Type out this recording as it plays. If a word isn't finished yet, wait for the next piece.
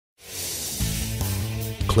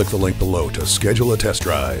click the link below to schedule a test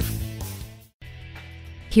drive.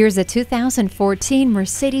 Here's a 2014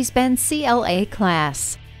 Mercedes-Benz CLA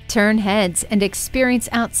Class. Turn heads and experience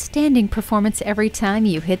outstanding performance every time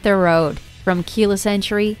you hit the road. From keyless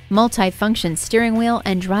entry, multi-function steering wheel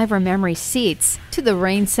and driver memory seats, to the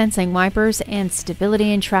rain-sensing wipers and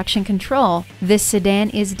stability and traction control, this sedan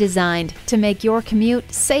is designed to make your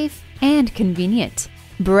commute safe and convenient.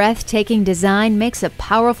 Breathtaking design makes a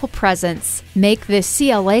powerful presence. Make this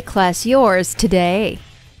CLA Class yours today.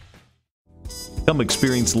 Come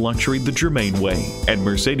experience luxury the Germain way at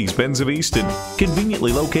Mercedes-Benz of Easton,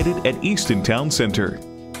 conveniently located at Easton Town Center.